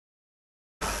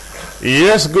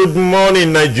Yes, good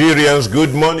morning, Nigerians.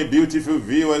 Good morning, beautiful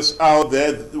viewers out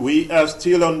there. We are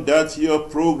still on that your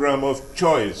program of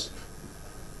choice.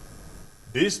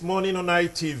 This morning on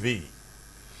ITV.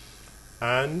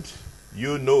 And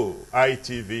you know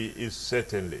ITV is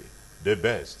certainly the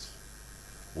best.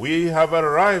 We have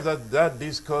arrived at that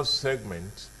discourse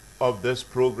segment of this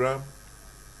program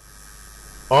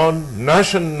on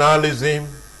nationalism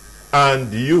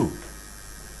and you.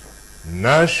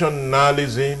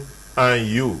 Nationalism and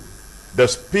you. The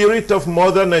spirit of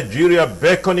Mother Nigeria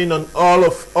beckoning on all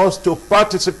of us to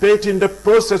participate in the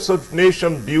process of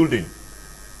nation building.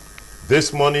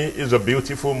 This morning is a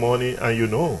beautiful morning, and you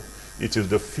know it is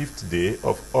the 5th day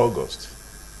of August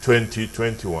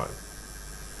 2021.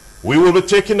 We will be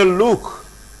taking a look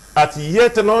at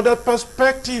yet another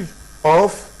perspective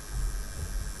of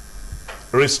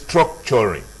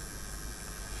restructuring,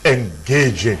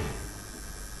 engaging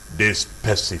the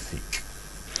specific.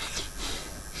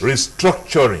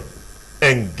 Restructuring,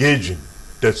 engaging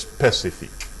the specific.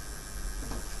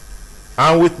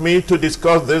 And with me to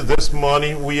discuss this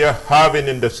morning, we are having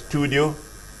in the studio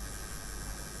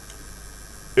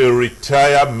a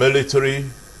retired military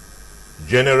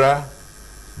general,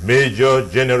 Major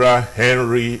General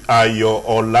Henry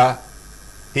Ayoola.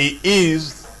 He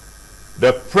is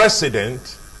the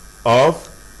president of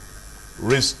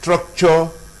Restructure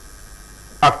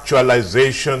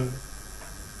Actualization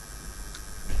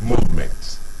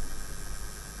Movement.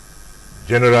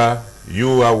 General,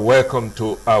 you are welcome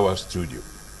to our studio.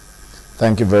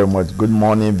 Thank you very much. Good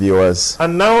morning, viewers.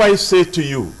 And now I say to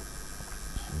you,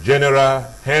 General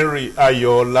Henry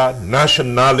Ayoola,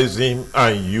 nationalism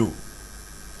and you.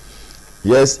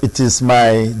 Yes, it is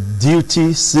my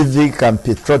duty, civic and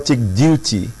patriotic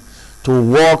duty, to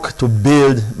work to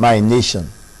build my nation.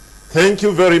 Thank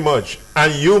you very much.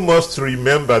 And you must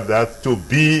remember that to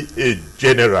be a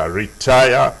general,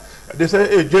 retire, they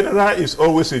say a general is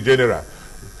always a general.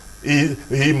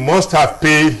 He must have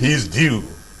paid his due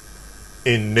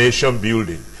in nation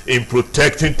building, in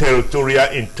protecting territorial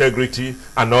integrity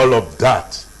and all of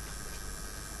that.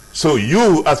 So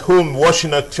you at home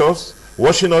watching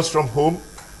us from home,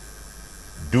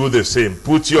 do the same.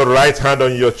 Put your right hand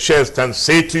on your chest and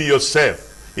say to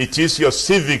yourself, it is your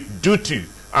civic duty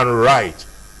and right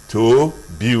to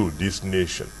build this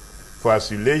nation. For as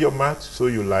you lay your mat, so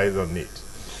you lie on it.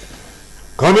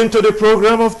 Coming to the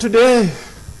program of today,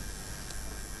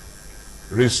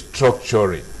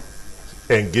 restructuring,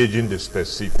 engaging the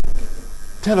specific.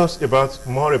 Tell us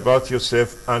more about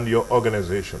yourself and your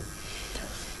organization.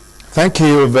 Thank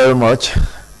you very much.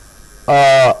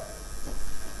 Well,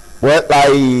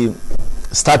 I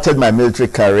started my military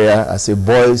career as a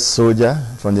boy soldier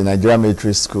from the Nigerian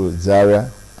Military School, Zaria.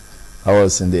 I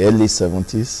was in the early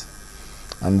 70s.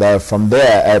 And from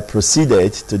there, I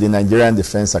proceeded to the Nigerian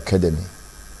Defense Academy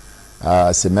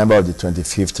as a member of the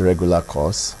 25th regular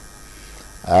course.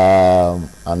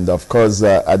 And of course,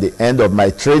 at the end of my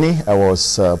training, I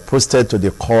was posted to the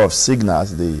Corps of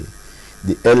Signals, the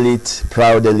elite,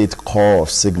 proud elite Corps of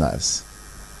Signals.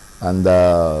 And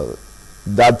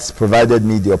that provided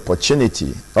me the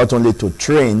opportunity not only to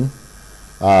train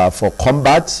for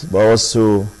combat, but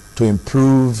also to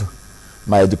improve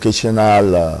my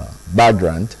educational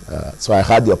background. So I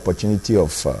had the opportunity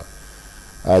of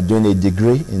doing a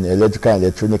degree in electrical and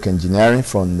electronic engineering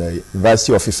from the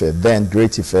University of Ife, then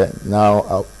Great Ife,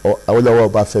 now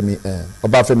Obafemi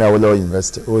Awolowo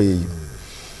University, OAU.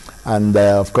 And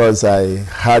of course, I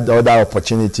had other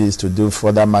opportunities to do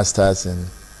further masters in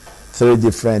 3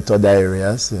 different other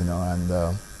areas, you know.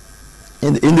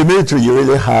 And in the military, you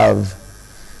really have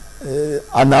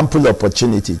an ample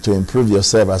opportunity to improve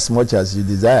yourself as much as you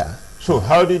desire. So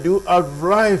how did you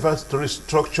arrive as the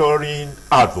restructuring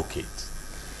advocate?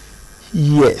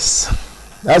 Yes,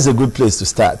 that's a good place to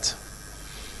start.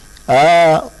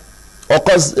 Of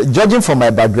course, judging from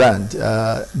my background,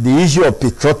 the issue of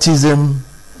patriotism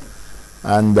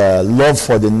and love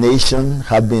for the nation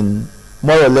have been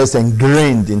more or less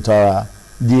ingrained into our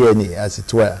DNA, as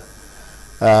it were.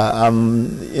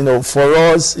 You know, for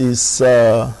us, it's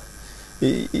a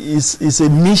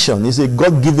mission, it's a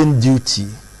God-given duty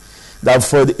that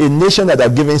for a nation that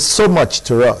have given so much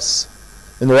to us,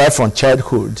 you know, right from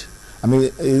childhood. I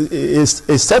mean, it's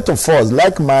a set of us,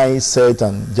 like my set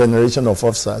and generation of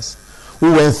officers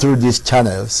who went through these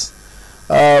channels.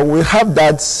 We have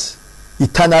that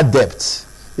eternal debt,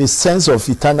 a sense of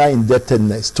eternal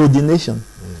indebtedness to the nation.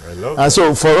 I love and that.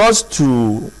 So for us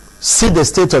to see the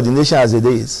state of the nation as it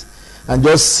is and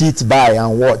just sit by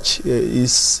and watch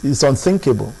is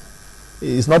unthinkable.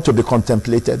 It's not to be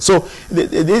contemplated. So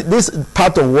this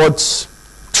part of what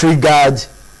triggered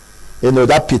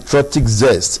that patriotic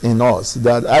zest in us,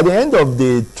 that at the end of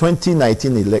the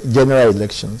 2019 general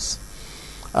elections,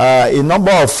 a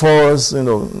number of us,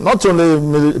 not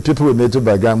only people with military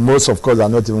background, most of course are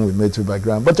not even with military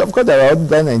background, but of course there are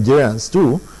other Nigerians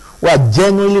too who are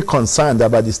genuinely concerned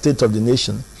about the state of the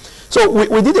nation. So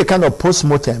we did a kind of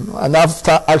post-mortem, an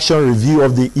after-action review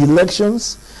of the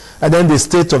elections and then the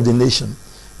state of the nation.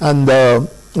 And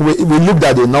we looked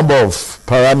at a number of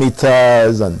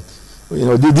parameters, and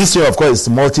this year, of course, is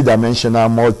multi-dimensional,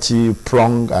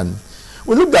 multi-pronged, and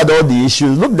we looked at all the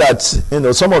issues, looked at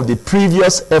some of the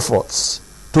previous efforts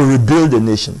to rebuild the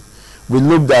nation. We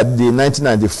looked at the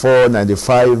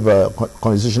 1994-95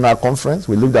 Constitutional Conference.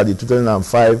 We looked at the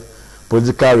 2005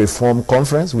 Political Reform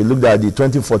Conference. We looked at the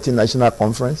 2014 National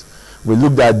Conference. We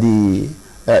looked at the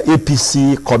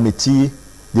APC Committee,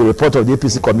 the report of the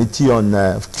APC Committee on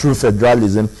True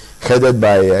Federalism, headed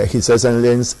by His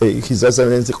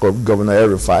Excellency Governor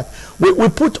El-Rufai. We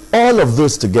put all of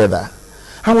those together,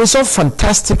 and we saw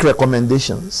fantastic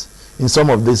recommendations in some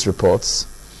of these reports.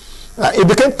 It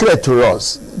became clear to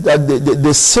us that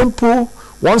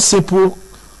one simple,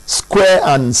 square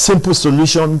and simple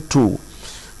solution to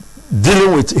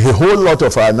dealing with a whole lot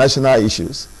of our national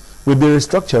issues will be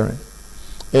restructuring.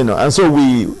 And so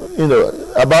we,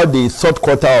 about the third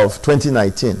quarter of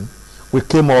 2019, we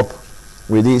came up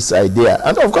with this idea.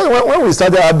 And of course, when we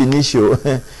started ab initio,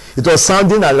 it was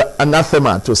sounding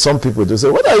anathema to some people to say,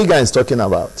 what are you guys talking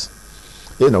about?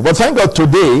 But thank God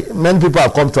today, many people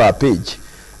have come to our page.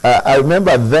 I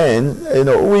remember then,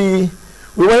 we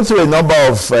went through a number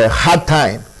of hard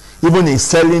time, even in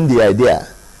selling the idea.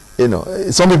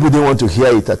 Some people didn't want to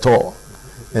hear it at all.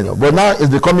 But now it's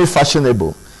becoming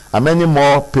fashionable. And many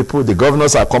more people, the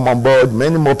governors have come on board,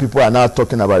 many more people are now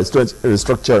talking about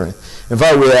restructuring. In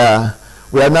fact,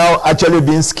 we are now actually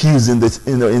being skewed in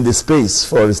the space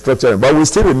for restructuring, but we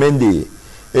still remain the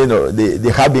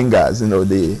harbingers,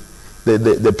 the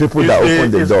people that open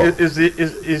the door.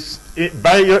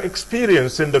 By your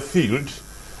experience in the field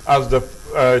as the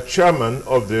chairman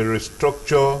of the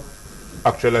restructure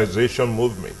actualization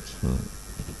movement,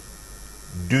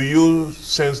 do you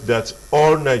sense that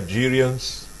all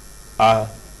Nigerians are,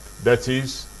 that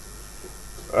is,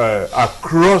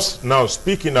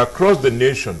 speaking across the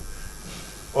nation,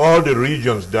 all the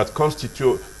regions that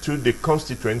constitute the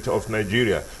constituent of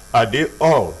Nigeria, are they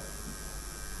all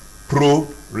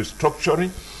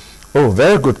pro-restructuring? Oh,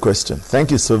 very good question.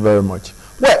 Thank you so very much.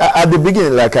 Well, at the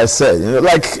beginning, like I said,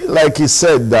 like he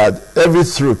said, that every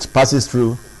truth passes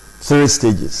through 3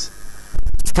 stages.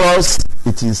 First,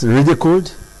 it is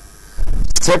ridiculed.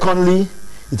 Secondly,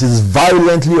 it is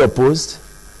violently opposed.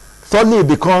 Thirdly, it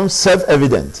becomes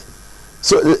self-evident.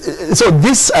 So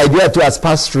this idea too has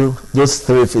passed through those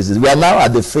 3 phases. We are now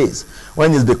at the phase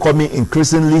when it's becoming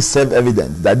increasingly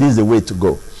self-evident that this is the way to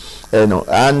go. In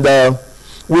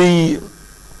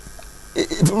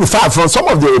fact, from some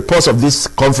of the reports of these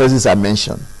conferences I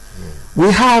mentioned,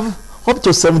 we have up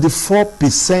to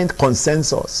 74%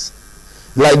 consensus.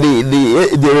 Like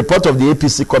the report of the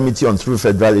APC Committee on True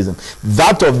Federalism,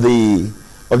 that of the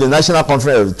National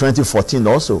Conference of 2014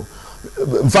 also.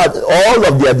 In fact, all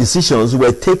of their decisions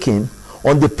were taken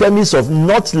on the premise of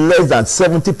not less than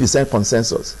 70%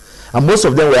 consensus. And most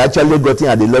of them were actually getting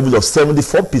at the level of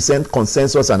 74%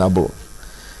 consensus and above.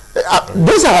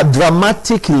 These are a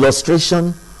dramatic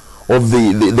illustration of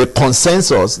the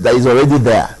consensus that is already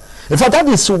there. In fact, that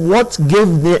is what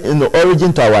gave the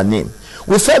origin to our name.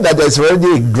 We felt that there's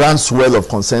already a groundswell of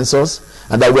consensus,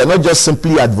 and that we are not just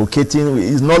simply advocating.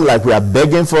 It's not like we are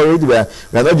begging for it. We are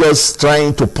not just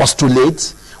trying to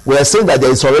postulate. We are saying that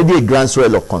there is already a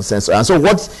groundswell of consensus. And so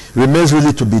what remains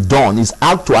really to be done is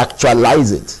how to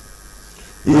actualize it.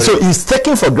 Right. So it's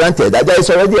taken for granted that there is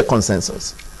already a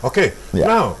consensus. Okay. Yeah.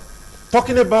 Now,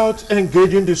 talking about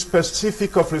engaging the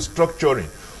specific of restructuring,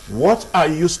 what are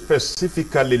you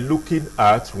specifically looking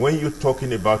at when you're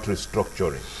talking about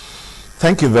restructuring?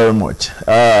 Thank you very much.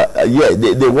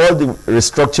 The word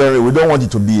restructuring, we don't want it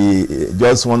to be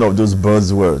just one of those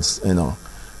buzzwords,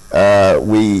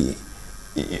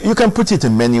 you can put it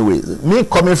in many ways. Me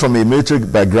coming from a military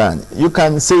background, you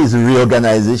can say it's a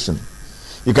reorganization.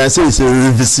 You can say it's a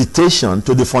revisitation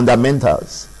to the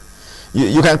fundamentals.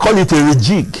 You can call it a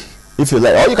rejig, if you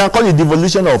like, or you can call it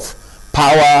devolution of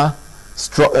power,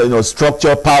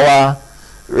 structure, power,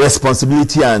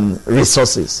 responsibility, and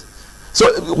resources. So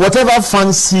whatever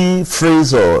fancy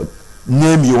phrase or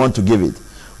name you want to give it.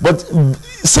 But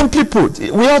simply put,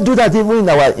 we all do that even in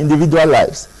our individual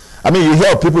lives. I mean, you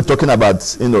hear people talking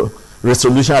about,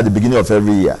 resolution at the beginning of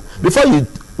every year. Before you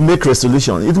make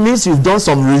resolution, it means you've done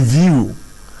some review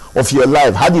of your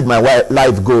life. How did my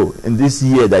life go in this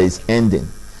year that is ending?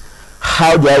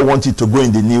 How do I want it to go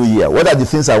in the new year? What are the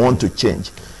things I want to change?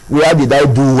 Where did I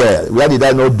do well? Where did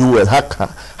I not do well?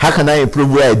 How can I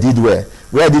improve where I did well?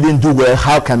 Where I didn't do well,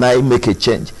 how can I make a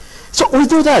change? So we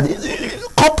do that.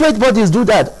 Corporate bodies do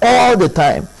that all the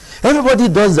time. Everybody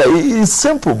does that. It's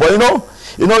simple, but you know,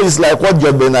 it's like what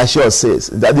John Benashore says,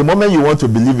 that the moment you want to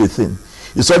believe a thing,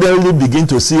 you suddenly begin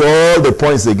to see all the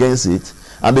points against it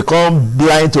and become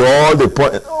blind to all the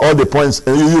points.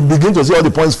 You begin to see all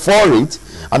the points for it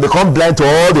and become blind to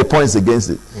all the points against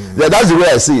it. That's the way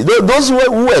I see it. Those who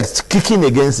are kicking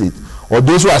against it, or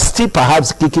those who are still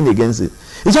perhaps kicking against it,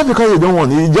 it's just because they don't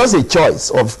want it. It's just a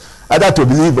choice of either to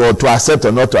believe or to accept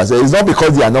or not to accept. It's not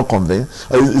because they are not convinced.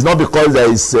 It's not because there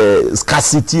is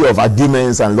scarcity of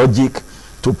arguments and logic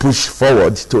to push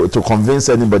forward to convince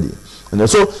anybody.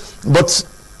 So, but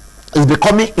it's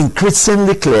becoming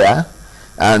increasingly clear,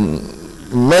 and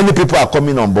many people are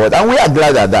coming on board, and we are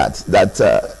glad at that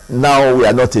now we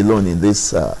are not alone in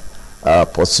this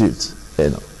pursuit.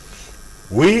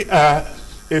 We are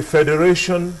a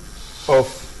federation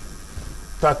of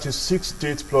 36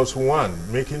 states plus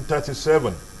 1, making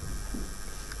 37.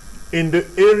 In the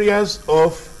areas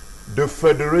of the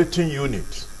federating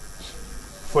unit,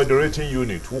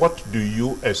 what do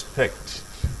you expect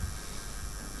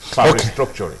for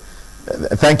restructuring?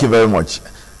 Thank you very much.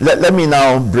 Let me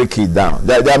now break it down.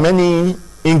 There are many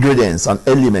ingredients and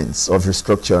elements of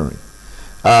restructuring.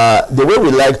 The way we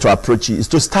like to approach it is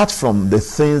to start from the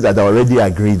things that are already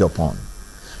agreed upon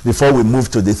before we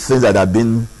move to the things that have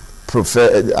been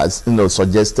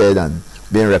suggested and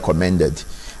being recommended.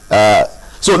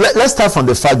 So let's start from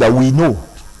the fact that we know,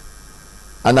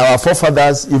 and our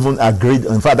forefathers even agreed.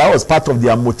 In fact, that was part of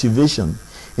their motivation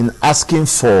in asking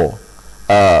for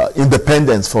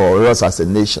independence for us as a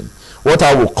nation. What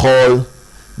I will call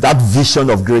that vision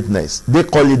of greatness. They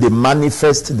call it the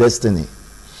manifest destiny.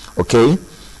 Okay?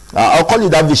 I'll call it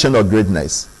that vision of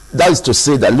greatness. That is to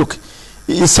say that, look,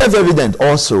 it's self-evident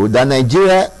also that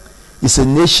Nigeria is a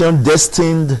nation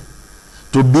destined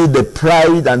to be the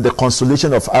pride and the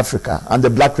consolation of Africa and the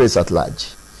black race at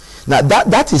large. Now,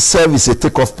 that itself is a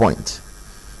takeoff point,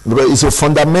 because it's a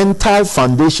fundamental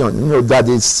foundation, that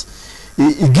is,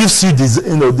 it gives you this,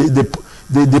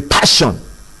 the passion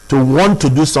to want to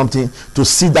do something, to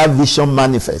see that vision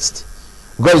manifest.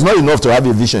 Because it's not enough to have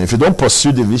a vision. If you don't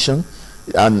pursue the vision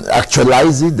and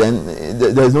actualize it, then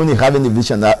there's no need having a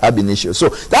vision ab initio. So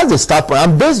that's the start point.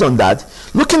 And based on that,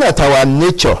 looking at our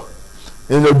nature,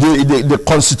 the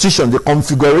constitution, the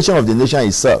configuration of the nation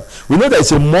itself, we know that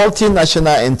it's a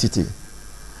multinational entity.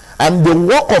 And the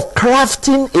work of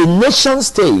crafting a nation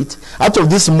state out of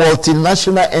this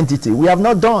multinational entity, we have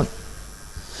not done.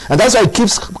 And that's why it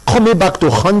keeps coming back to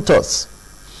haunt us.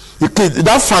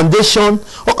 That foundation,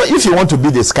 if you want to be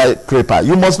the skyscraper,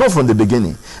 you must know from the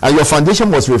beginning. And your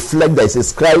foundation must reflect that it's a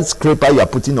skyscraper you are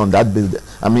putting on that building,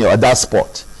 or that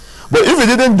spot. But if you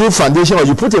didn't do foundation, or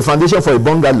you put a foundation for a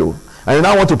bungalow, and you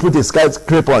now want to put a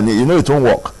skyscraper on it, it won't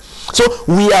work. So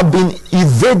we have been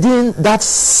evading that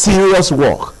serious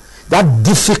work, that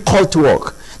difficult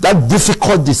work, that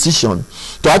difficult decision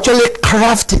to actually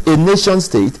craft a nation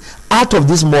state out of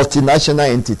this multinational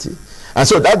entity. And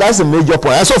so that's a major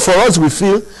point. And so for us, we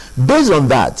feel, based on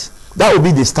that will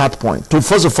be the start point, to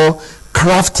first of all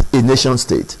craft a nation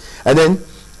state, and then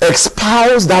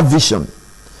espouse that vision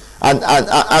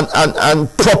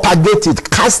and propagate it,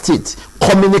 cast it,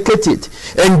 communicate it,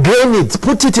 ingrain it,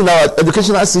 put it in our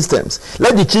educational systems.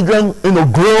 Let the children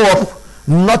grow up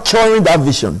nurturing that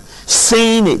vision,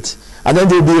 seeing it, and then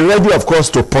they'll be ready, of course,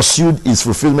 to pursue its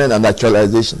fulfillment and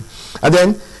actualization. And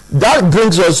then that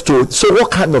brings us to, so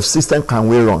what kind of system can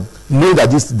we run? Know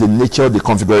that this is the nature, the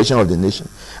configuration of the nation.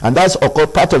 And that's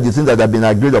part of the things that have been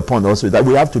agreed upon also, that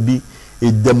we have to be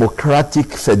a democratic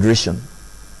federation,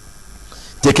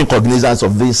 taking cognizance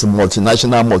of this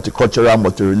multinational, multicultural,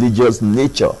 multireligious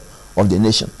nature of the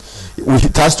nation.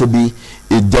 It has to be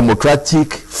a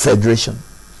democratic federation.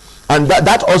 And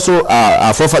that also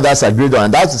our forefathers agreed on,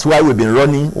 and that's why we've been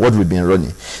running what we've been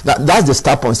running. Now, that's the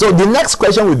start point. So the next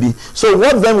question will be, so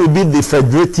what then will be the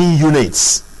federating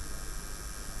units?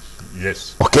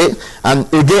 Yes. Okay, and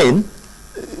again,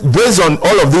 based on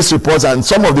all of these reports and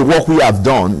some of the work we have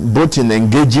done, both in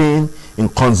engaging, in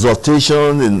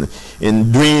consultation,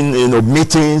 in doing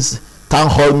meetings, town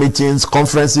hall meetings,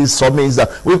 conferences, summits.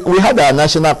 We had our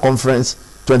national conference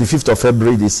 25th of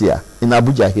February this year in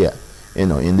Abuja here,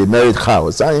 in the Merit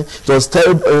House. And it was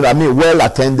terrible, well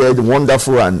attended,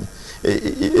 wonderful, and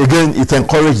again, it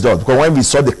encouraged us, because when we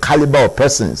saw the caliber of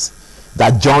persons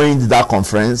that joined that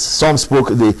conference. Some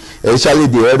spoke, especially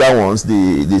the other ones,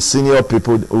 the senior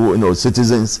people, who,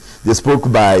 citizens, they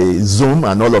spoke by Zoom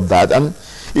and all of that, and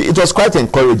it was quite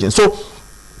encouraging. So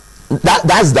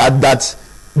that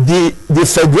the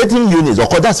federating units, of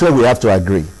course, that's where we have to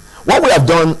agree. What we have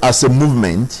done as a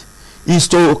movement is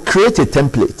to create a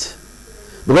template,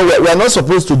 because we are not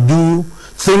supposed to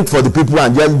think for the people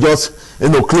and just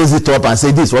close it up and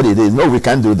say this is what it is. No, we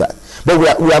can't do that.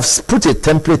 But we have put a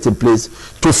template in place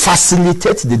to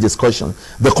facilitate the discussion,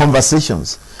 the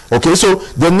conversations. Okay, so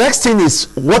the next thing is,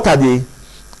 what are the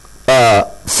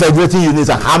federating units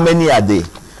and how many are they?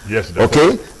 Yes.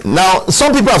 Okay. Now,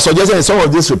 some people have suggested in some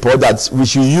of this report that we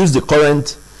should use the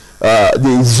current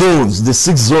the zones, the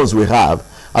 6 zones we have,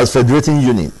 as federating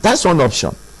unit. That's one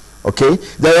option. Okay.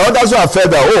 There are others who have felt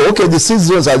that, the 6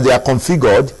 zones as they are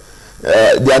configured,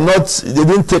 they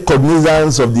didn't take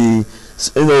cognizance of the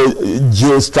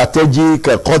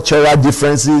geostrategic, cultural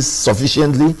differences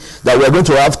sufficiently, that we are going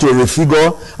to have to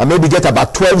refigure and maybe get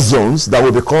about 12 zones that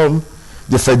will become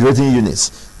the federating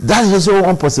units. That is also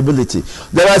one possibility.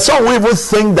 There are some who even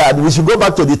think that we should go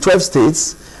back to the 12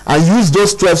 states and use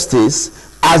those 12 states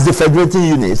as the federating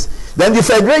units. Then the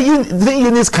federating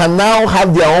units can now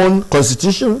have their own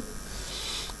constitution,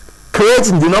 create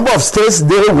the number of states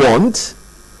they want,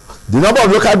 the number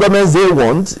of local governments they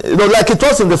want, like it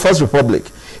was in the First Republic.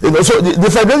 So the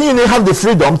federating unit have the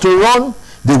freedom to run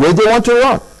the way they want to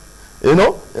run.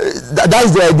 That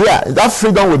is the idea. That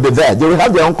freedom will be there. They will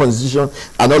have their own constitution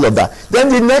and all of that. Then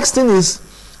the next thing is,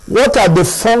 what are the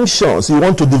functions you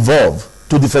want to devolve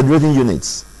to the federating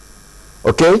units?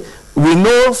 Okay? We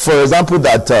know, for example,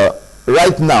 that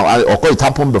right now, and of course it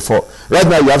happened before, right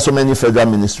now you have so many federal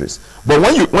ministries. But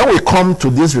when we come to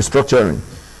this restructuring,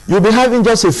 you'll be having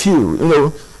just a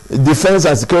few, defense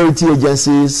and security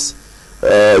agencies,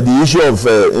 the issue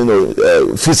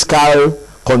of fiscal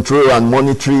control and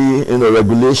monetary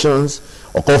regulations,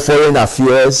 or foreign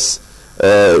affairs,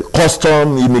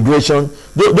 custom, immigration.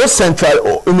 Those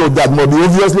central, that must be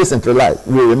obviously centralized,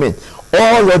 will remain.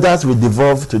 All others will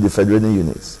devolve to the federating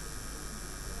units.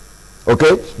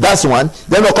 Okay, that's one.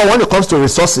 Then, of course, when it comes to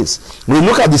resources, we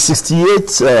look at the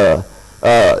 68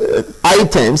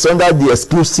 items under the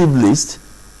exclusive list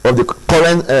of the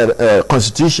current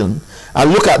constitution,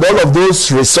 and look at all of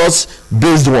those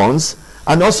resource-based ones,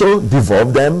 and also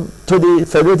devolve them to the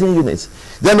federating units.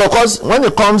 Then, of course, when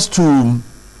it comes to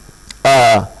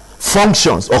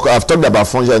functions, I've talked about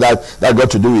functions that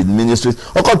got to do with ministries.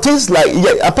 Of course, things like,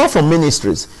 apart from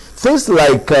ministries, things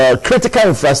like critical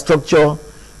infrastructure,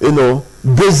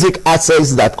 basic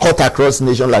assets that cut across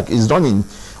nations, like is done in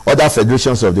other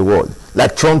federations of the world,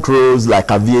 like trunk roads,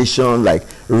 like aviation, like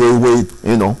railway,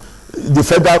 the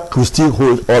federal could still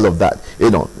hold all of that,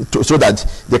 so that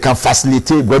they can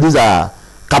facilitate, but these are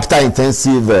capital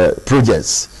intensive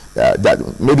projects that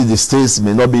maybe the states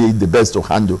may not be the best to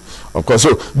handle, of course.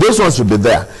 So those ones will be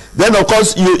there. Then, of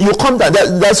course, you come that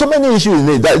there are so many issues in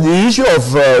it, that the issue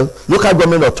of local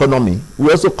government autonomy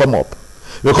will also come up.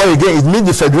 Because again, it means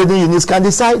the federating units can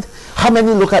decide how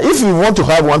many if you want to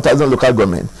have 1,000 local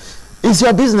government, it's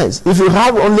your business. If you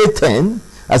have only 10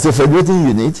 as a federating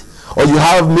unit, or you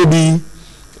have maybe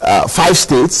 5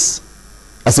 states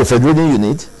as a federating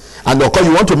unit, and of course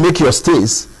you want to make your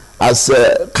states as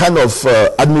kind of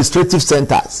administrative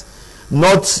centers,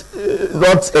 not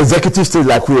executive states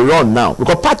like we run now.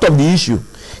 Because part of the issue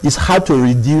is how to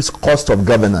reduce cost of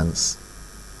governance.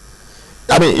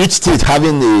 I mean, each state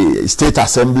having a state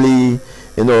assembly,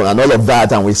 and all of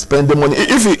that, and we spend the money.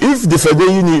 If the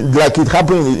federal unit, like it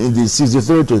happened in the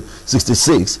 63 to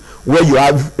 66, where you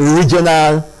have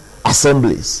regional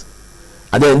assemblies,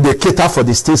 and then they cater for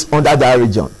the states under that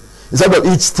region, instead of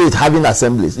each state having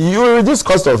assemblies, you reduce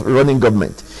cost of running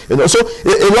government. So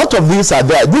a lot of these are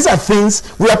there. These are things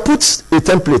we have put a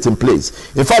template in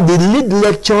place. In fact, the lead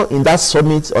lecture in that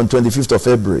summit on 25th of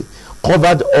February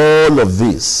covered all of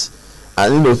this.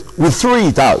 And we threw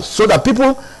it out so that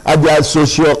people at their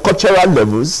socio-cultural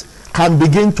levels can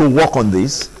begin to work on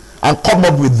this and come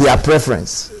up with their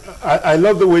preference. I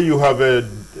love the way you have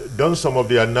done some of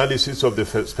the analysis of the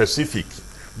specifics,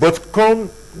 but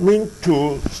coming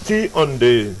to stay on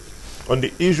the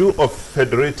issue of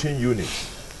federating units,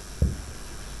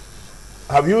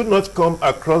 have you not come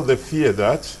across the fear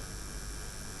that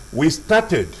we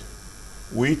started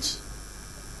with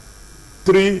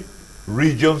 3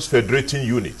 regions federating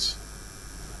units,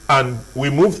 and we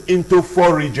moved into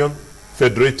 4 region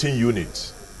federating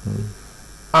units,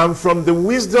 and from the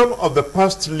wisdom of the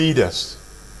past leaders,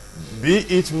 be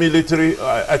it military,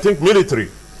 I think military,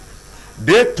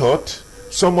 they thought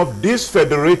some of these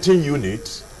federating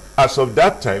units as of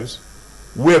that times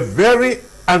were very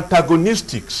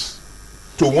antagonistic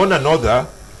to one another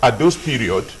at those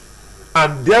periods,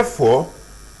 and therefore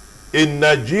a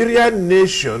Nigerian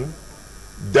nation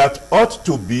that ought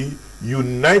to be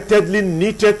unitedly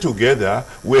knitted together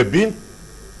were being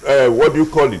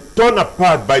torn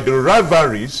apart by the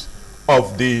rivalries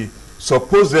of the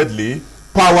supposedly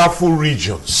powerful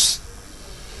regions.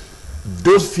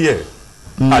 Those fears,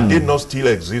 are they not still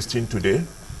existing today?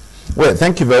 Well,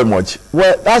 thank you very much.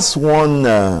 Well, that's one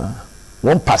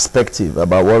perspective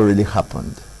about what really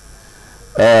happened.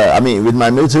 I mean, with my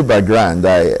military background,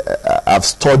 I've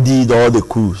studied all the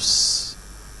coups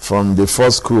from the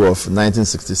first coup of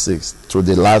 1966 to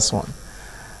the last one.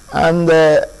 And,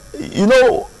 you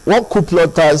know, what coup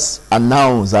plotters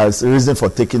announce as a reason for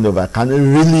taking over can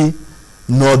really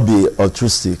not be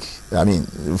altruistic. I mean,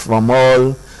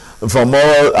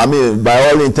 I mean, by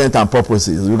all intent and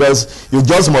purposes, because you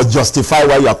just must justify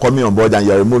why you are coming on board and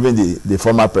you are removing the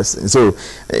former person. So,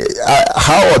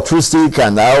 how altruistic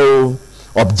and how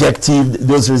objective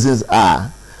those reasons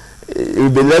are, it will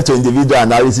be left to individual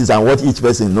analysis and what each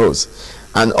person knows.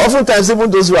 And oftentimes, even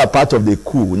those who are part of the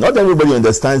coup, not everybody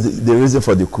understands the reason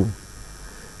for the coup.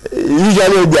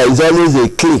 Usually, there is always a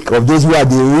clique of those who are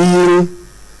the real,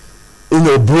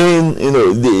 brain,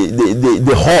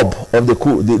 the hub of the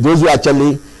coup, those who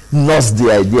actually knows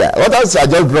the idea. Others are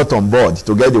just brought on board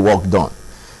to get the work done.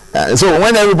 So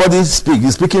when everybody speaks,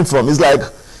 he's speaking from, it's like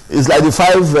the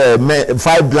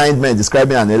five blind men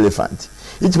describing an elephant.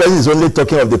 Each person is only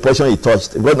talking of the portion he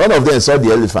touched, but none of them saw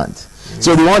the elephant.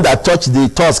 So the one that touched the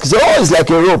tusk said, oh, it's like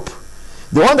a rope.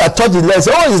 The one that touched the leg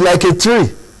said, oh, it's like a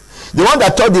tree. The one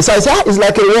that touched the side said, it's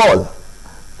like a wall.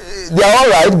 They are all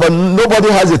right, but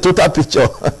nobody has a total picture.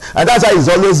 And that's how it's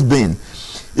always been.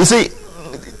 You see,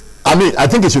 I mean, I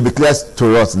think it should be clear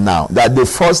to us now that the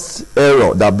first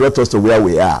error that brought us to where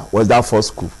we are was that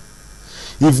first coup.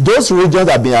 If those regions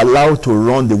had been allowed to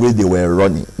run the way they were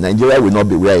running, Nigeria will not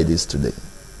be where it is today.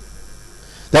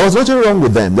 There was nothing wrong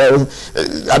with them. There will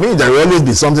always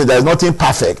be something. There is nothing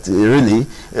perfect, really.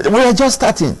 We are just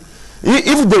starting.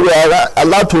 If they were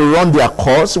allowed to run their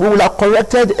course, we would have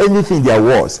corrected anything there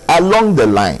was along the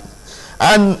line.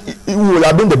 And it would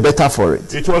have been the better for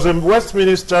it. It was in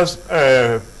Westminster's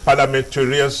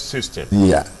parliamentarian system.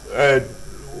 Yeah.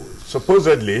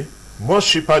 Supposedly, more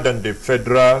cheaper than the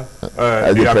federal,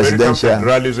 the American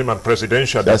federalism and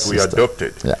presidential that we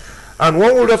adopted. Yeah. And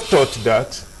one would have thought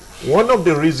that one of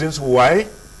the reasons why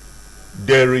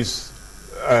there is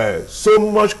so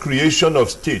much creation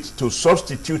of states to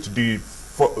substitute the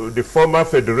former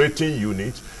federating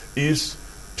unit is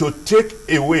to take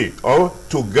away or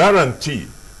to guarantee,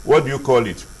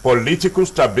 political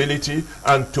stability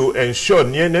and to ensure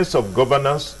nearness of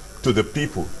governance to the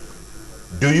people.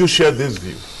 Do you share this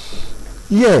view?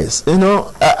 Yes,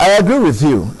 I agree with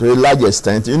you to a large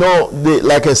extent.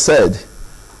 Like I said,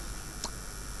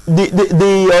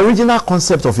 the original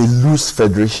concept of a loose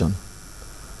federation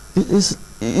is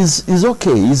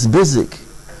okay, it's basic.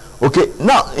 Okay,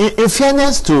 now in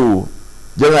fairness to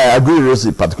General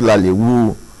Agui particularly,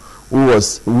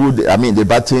 the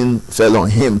baton fell on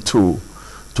him to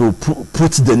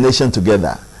put the nation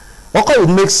together. Okay, it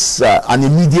makes an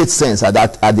immediate sense at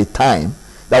the time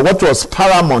that what was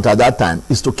paramount at that time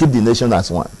is to keep the nation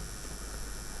as one.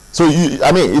 So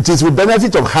it is with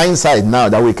benefit of hindsight now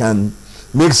that we can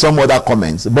make some other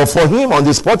comments. But for him on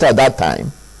the spot at that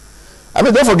time,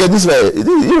 don't forget he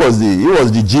was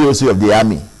the GOC of the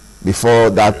army before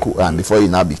that coup and before he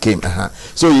now became.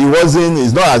 So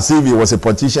it's not as if he was a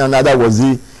politician, neither was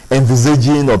he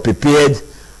envisaging or prepared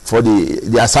for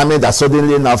the assignment that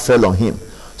suddenly now fell on him.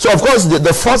 So of course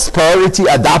the first priority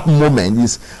at that moment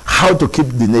is how to keep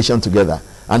the nation together,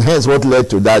 and hence what led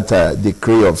to that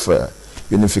decree of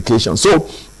unification. So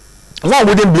one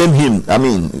wouldn't blame him.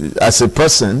 As a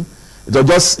person, it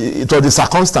was the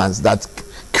circumstance that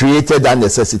created that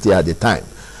necessity at the time.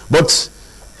 But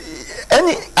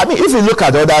if you look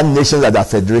at other nations that are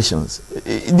federations,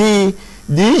 the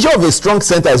issue of a strong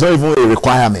center is not even a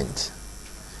requirement.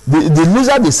 The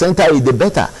looser the center is, the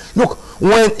better. Look,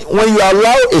 when you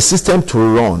allow a system to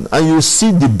run and you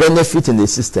see the benefit in the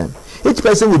system, each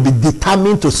person will be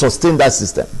determined to sustain that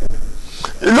system.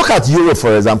 Look at Europe,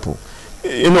 for example.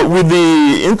 With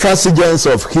the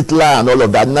intransigence of Hitler and all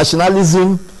of that,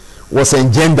 nationalism was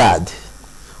engendered.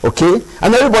 Okay?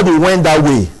 And everybody went that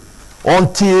way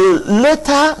until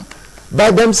later,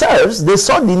 by themselves, they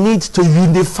saw the need to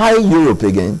unify Europe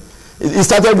again. It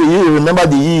started with, you remember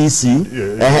the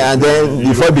EEC, and then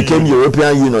before it became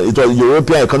European Union, it was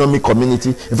European Economic Community.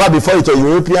 In fact, before it was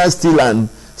European Steel and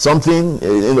something,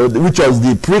 which was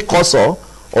the precursor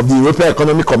of the European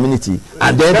Economic Community,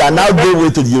 and then they are now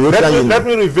going to the European Union. Let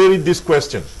me reveal this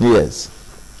question. Yes.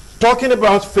 Talking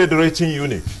about federating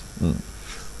unit,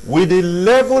 with the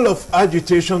level of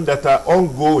agitation that are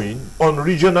ongoing on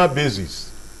regional basis,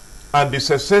 and the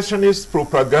secessionist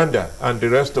propaganda and the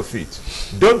rest of it,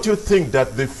 don't you think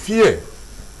that the fear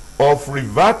of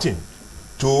reverting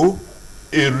to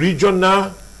a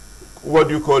regional, what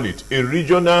do you call it, a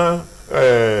regional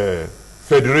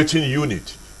federating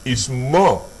unit is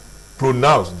more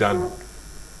pronounced than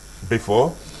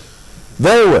before?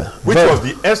 Very well. Which was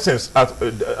the essence,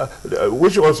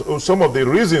 which was some of the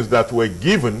reasons that were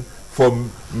given for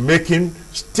making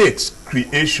states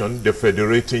creation the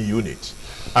federating unit.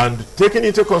 And taking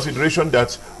into consideration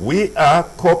that we are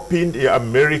copying the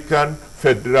American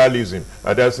federalism,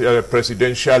 that's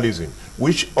presidentialism,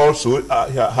 which also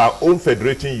her own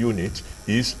federating unit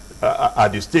is are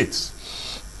the states.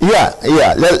 Yeah.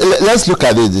 Let's look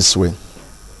at it this way.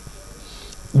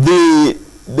 The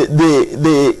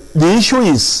issue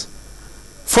is,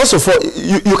 first of all,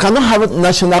 you cannot have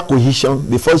national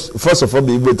cohesion first of all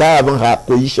without having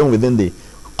cohesion within the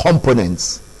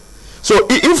components. So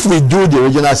if we do the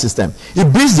regional system,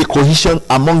 it builds the cohesion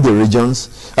among the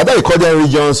regions. Either you call them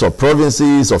regions or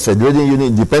provinces or federating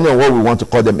units, depending on what we want to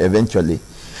call them eventually.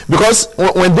 Because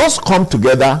when those come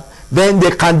together, then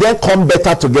they can then come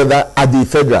better together at the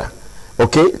federal.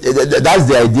 Okay, that's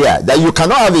the idea. That you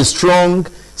cannot have a strong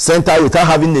center without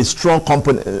having a strong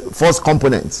first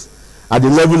components at the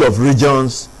level of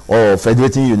regions or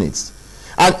federating units.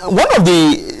 And one of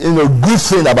the good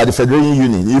things about the federating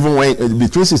unit, even when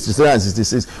between 63 and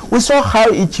 66, we saw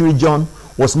how each region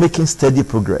was making steady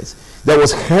progress. There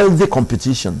was healthy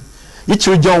competition. Each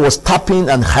region was tapping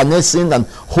and harnessing and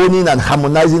honing and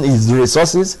harmonizing its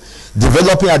resources,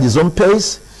 developing at its own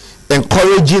pace,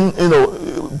 encouraging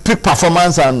peak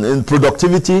performance and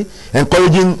productivity,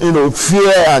 encouraging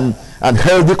fair and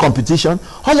healthy competition.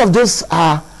 All of those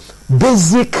are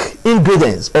basic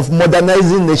ingredients of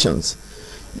modernizing nations.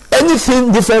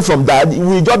 Anything different from that,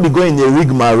 we just be going a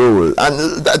rigmarole,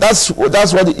 and that's what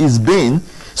it's been.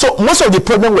 So most of the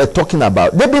problems we're talking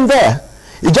about, they've been there.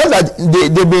 It's just that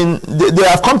they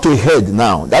have come to a head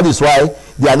now. That is why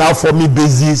they are now forming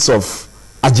bases of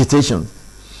agitation.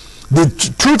 The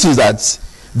truth is that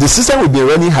the system we've been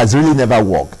running has really never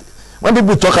worked. When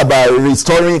people talk about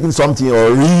restoring something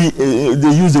or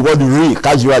they use the word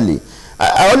casually,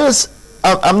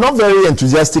 I'm not very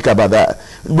enthusiastic about that,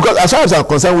 because as far as I'm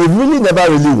concerned, we've really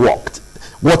never really worked.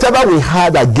 Whatever we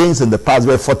had against in the past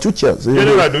were fortuitous.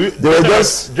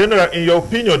 General, in your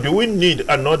opinion, do we need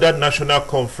another national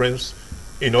conference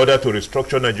in order to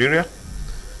restructure Nigeria?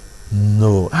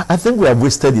 No, I think we have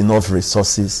wasted enough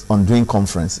resources on doing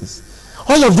conferences.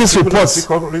 All of these reports,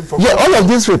 all of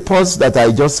these reports that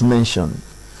I just mentioned,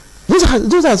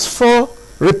 those are 4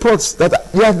 reports that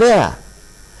are there.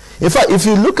 In fact, if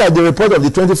you look at the report of the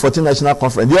 2014 National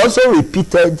Conference, they also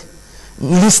listed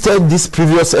these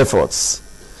previous efforts.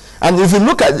 And if you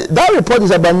look at that report,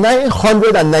 is about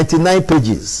 999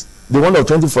 pages, the one of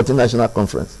 2014 National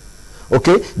Conference.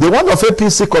 Okay, the one of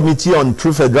APC Committee on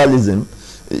True Federalism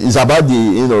is about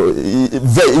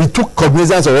it took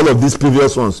cognizance of all of these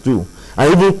previous ones too,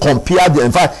 and even compared them.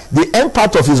 In fact, the end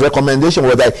part of his recommendation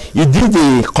was that he did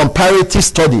a comparative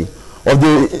study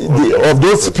of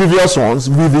those previous ones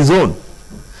with his own.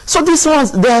 So these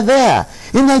ones, they are there.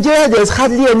 In Nigeria, there's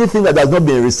hardly anything that has not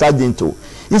been researched into.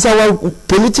 It's our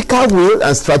political will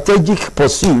and strategic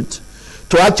pursuit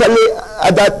to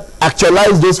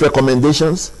actualize those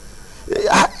recommendations.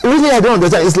 I don't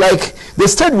understand. It's like the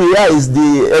state we are is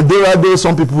the Eldorado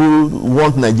some people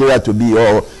want Nigeria to be,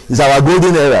 or is our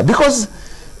golden era. Because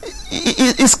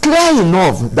it's clear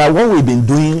enough that what we've been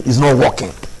doing is not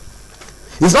working.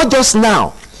 It's not just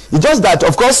now. It's just that,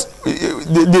 of course,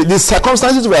 the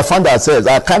circumstances we have found ourselves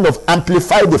are kind of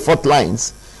amplified the fault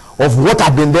lines of what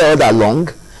have been there all along.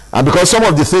 And because some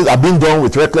of the things are being done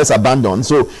with reckless abandon,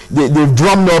 so they've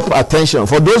drummed up attention.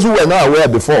 For those who were not aware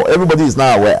before, everybody is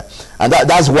now aware. And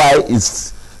that's why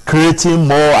it's creating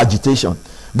more agitation.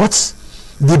 But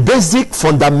the basic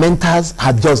fundamentals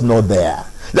are just not there.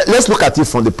 Let's look at it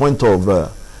from the point of the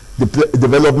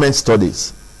development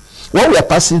studies. What we are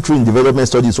passing through in development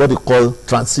studies is what we call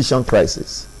transition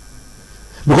crisis.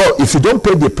 Because if you don't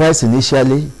pay the price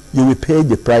initially, you will pay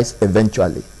the price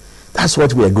eventually. That's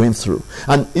what we are going through.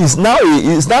 And it's now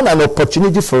an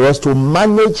opportunity for us to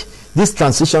manage this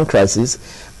transition crisis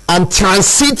and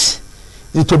transit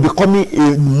into becoming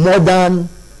a modern,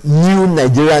 new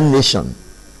Nigerian nation.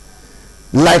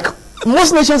 Like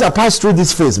most nations have passed through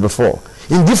this phase before,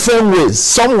 in different ways.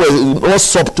 Some were more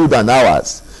subtle than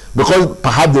ours, because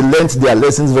perhaps they learned their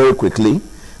lessons very quickly.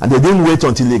 And they didn't wait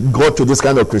until it got to this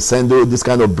kind of crescendo, this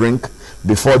kind of brink,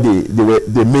 before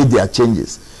they made their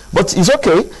changes. But it's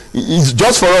okay. It's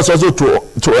just for us also to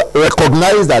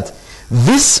recognize that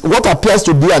this, what appears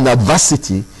to be an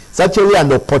adversity, is actually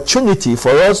an opportunity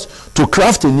for us to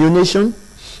craft a new nation,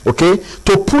 okay,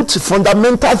 to put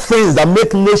fundamental things that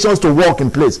make nations to work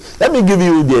in place. Let me give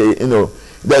you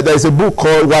there's a book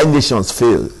called Why Nations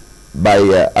Fail by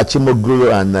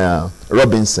Achimoglu and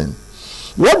Robinson.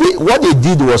 What they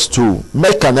did was to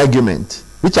make an argument,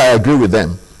 which I agree with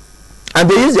them. And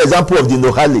they used the example of the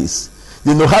Nogales.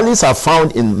 The Nogales are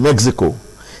found in Mexico.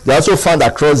 They are also found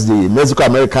across the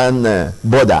Mexico-American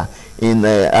border in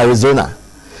Arizona.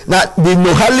 Now, the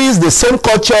Nogales, the same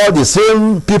culture, the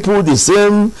same people, the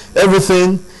same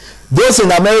everything. Those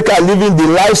in America are living the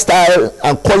lifestyle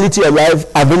and quality of life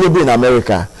available in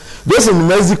America. Those in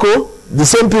Mexico, the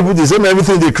same people, the same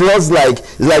everything. They cross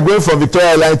it's like going from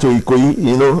Victoria Island to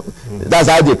Ikoyi. That's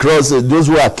how they cross. Those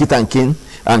who are kith and kin.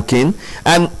 And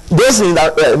those in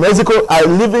Mexico are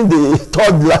living the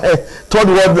third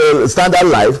world standard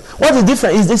life. What is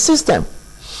different is the system.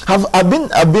 I've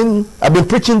been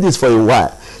preaching this for a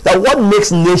while, that what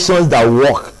makes nations that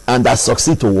work and that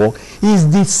succeed to work is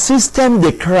the system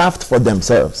they craft for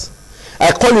themselves.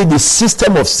 I call it the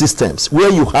system of systems,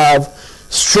 where you have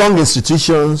strong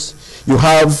institutions, you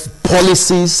have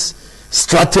policies,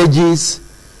 strategies,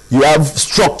 you have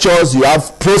structures, you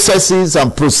have processes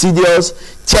and procedures,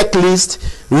 checklists,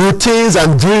 routines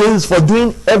and drills for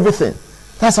doing everything.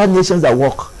 That's how nations that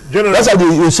work. General, that's how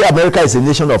you say America is a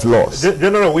nation of laws.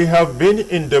 General, we have been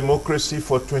in democracy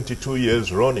for 22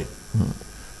 years running.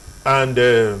 And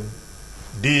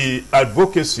the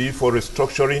advocacy for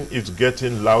restructuring is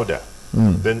getting louder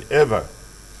than ever.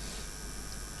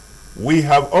 We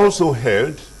have also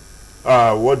held,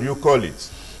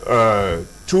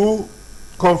 two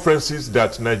conferences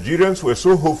that Nigerians were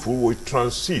so hopeful would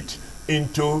transit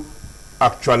into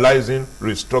actualizing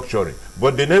restructuring,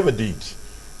 but they never did.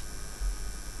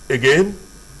 Again,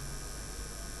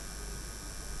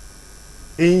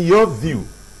 in your view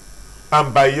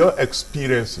and by your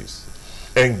experiences,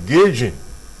 engaging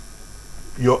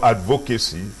your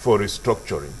advocacy for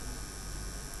restructuring,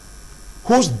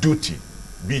 whose duty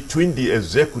between the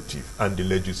executive and the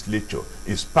legislature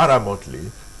is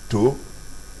paramountly to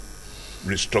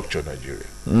restructure Nigeria?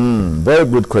 Very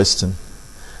good question.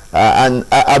 And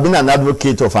I've been an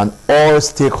advocate of an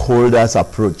all-stakeholders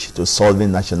approach to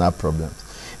solving national problems.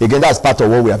 Again, that's part of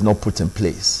what we have not put in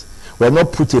place. We have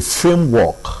not put a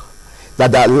framework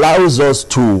that allows us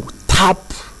to tap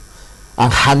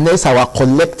and harness our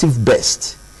collective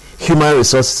best, human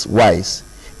resource-wise,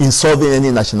 in solving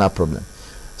any national problem.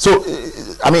 So,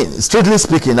 I mean, strictly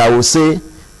speaking, I will say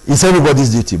it's everybody's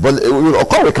duty. But of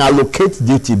course, we can allocate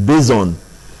duty based on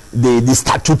the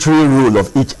statutory rule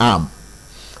of each arm.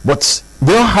 But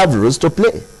they don't have rules to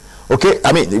play. Okay,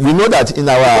 I mean, we know that in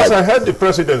our... Because I heard the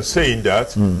president saying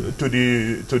that to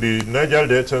the Niger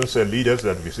Delta's leaders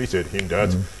that visited him,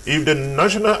 that if the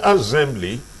National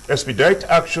Assembly expedite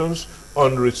actions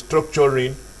on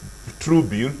restructuring through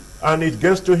bill, and it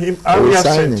gets to him, I will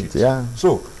sign it. Yeah.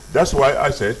 So that's why I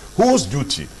said, whose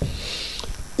duty?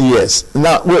 Yes.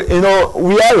 Now, where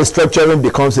restructuring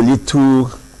becomes a little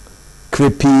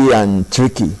creepy and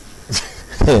tricky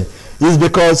is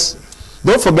because,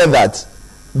 don't forget that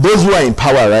those who are in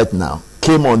power right now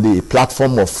came on the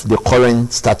platform of the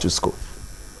current status quo.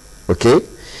 Okay?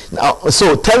 Now,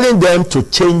 so telling them to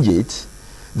change it,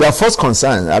 their first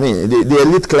concern, I mean, the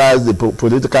elite class, the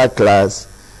political class,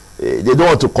 they don't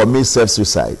want to commit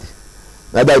self-suicide.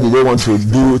 Neither do they want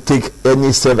to take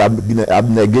any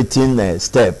self-abnegating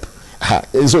step.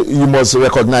 So you must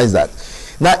recognize that.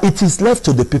 Now, it is left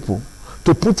to the people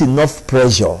to put enough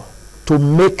pressure to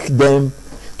make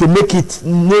it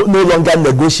no longer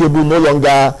negotiable, no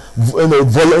longer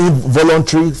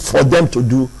voluntary for them to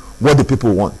do what the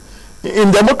people want.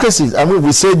 In democracies, I mean,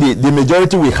 we say the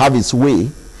majority will have its way,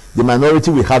 the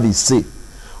minority will have its say.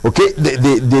 Okay,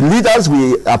 the leaders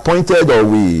we appointed or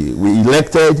we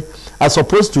elected are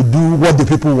supposed to do what the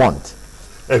people want.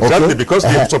 Exactly, okay? Because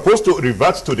they're supposed to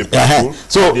revert to the people.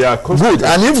 So they are good.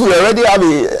 And if we already have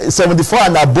a 74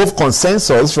 and above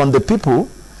consensus from the people,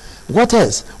 what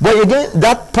else? But again,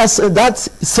 that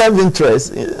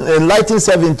self-interest, enlightened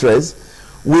self-interest,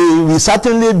 will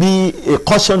certainly be a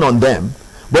caution on them.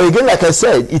 But again, like I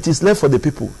said, it is left for the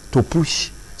people to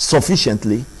push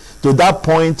sufficiently to that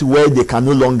point where they can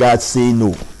no longer say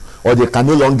no, or they can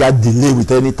no longer delay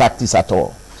with any tactics at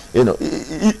all.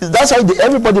 That's why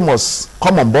everybody must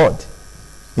come on board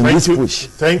in this push.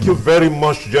 Thank you very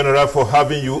much, General, for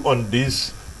having you on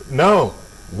this. Now,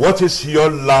 what is your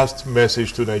last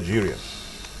message to Nigerians?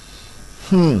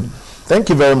 Thank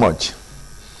you very much.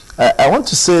 I want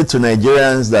to say to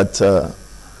Nigerians that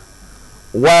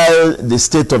while the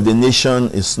state of the nation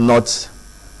is not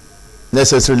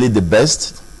necessarily the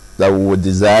best that we would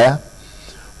desire,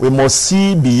 we must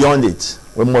see beyond it.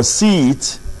 We must see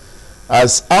it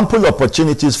as ample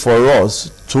opportunities for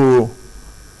us to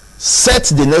set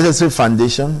the necessary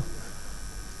foundation,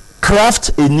 craft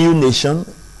a new nation,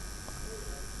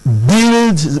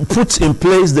 put in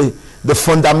place the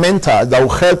fundamentals that will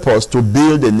help us to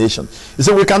build a nation. You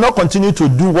see, we cannot continue to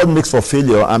do what makes for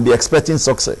failure and be expecting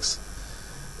success.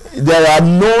 There are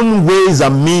known ways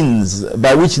and means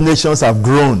by which nations have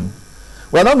grown.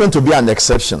 We are not going to be an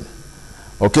exception.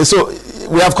 Okay, so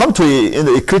we have come to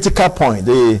a critical point,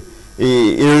 a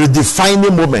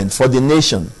redefining moment for the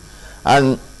nation.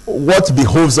 And what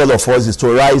behoves all of us is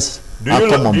to rise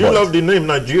and come on board. Do you love the name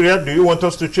Nigeria? Do you want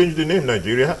us to change the name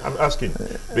Nigeria? I'm asking,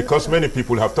 because many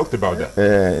people have talked about that.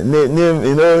 Name,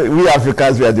 you know, we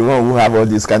Africans, we are the ones who have all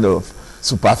this kind of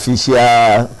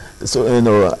superficial, so you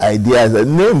know, ideas. The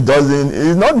name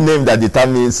it's not name that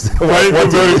determines. Thank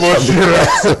you very much,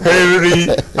 Henry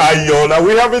Ayola.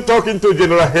 We have been talking to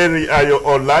General Henry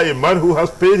Ayola, a man who has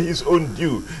paid his own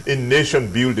due in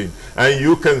nation building, and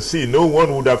you can see no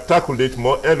one would have tackled it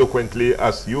more eloquently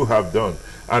as you have done.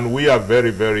 And we are very,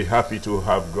 very happy to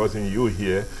have gotten you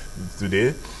here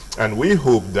today. And we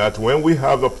hope that when we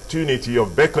have the opportunity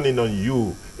of beckoning on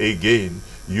you again,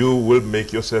 you will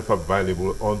make yourself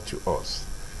available unto us.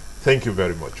 Thank you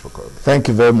very much for coming. Thank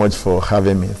you very much for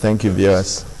having me. Thank you,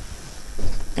 viewers.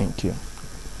 Thank you.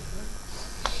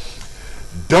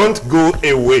 Don't go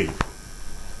away.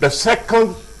 The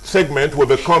second segment will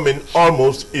be coming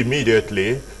almost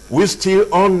immediately. We're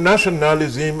still on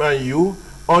Nationalism and you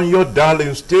on your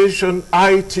darling station,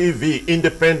 ITV,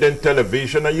 Independent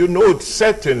Television, and you know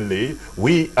certainly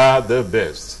we are the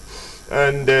best.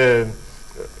 And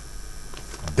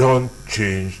don't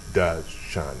change that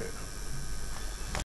channel.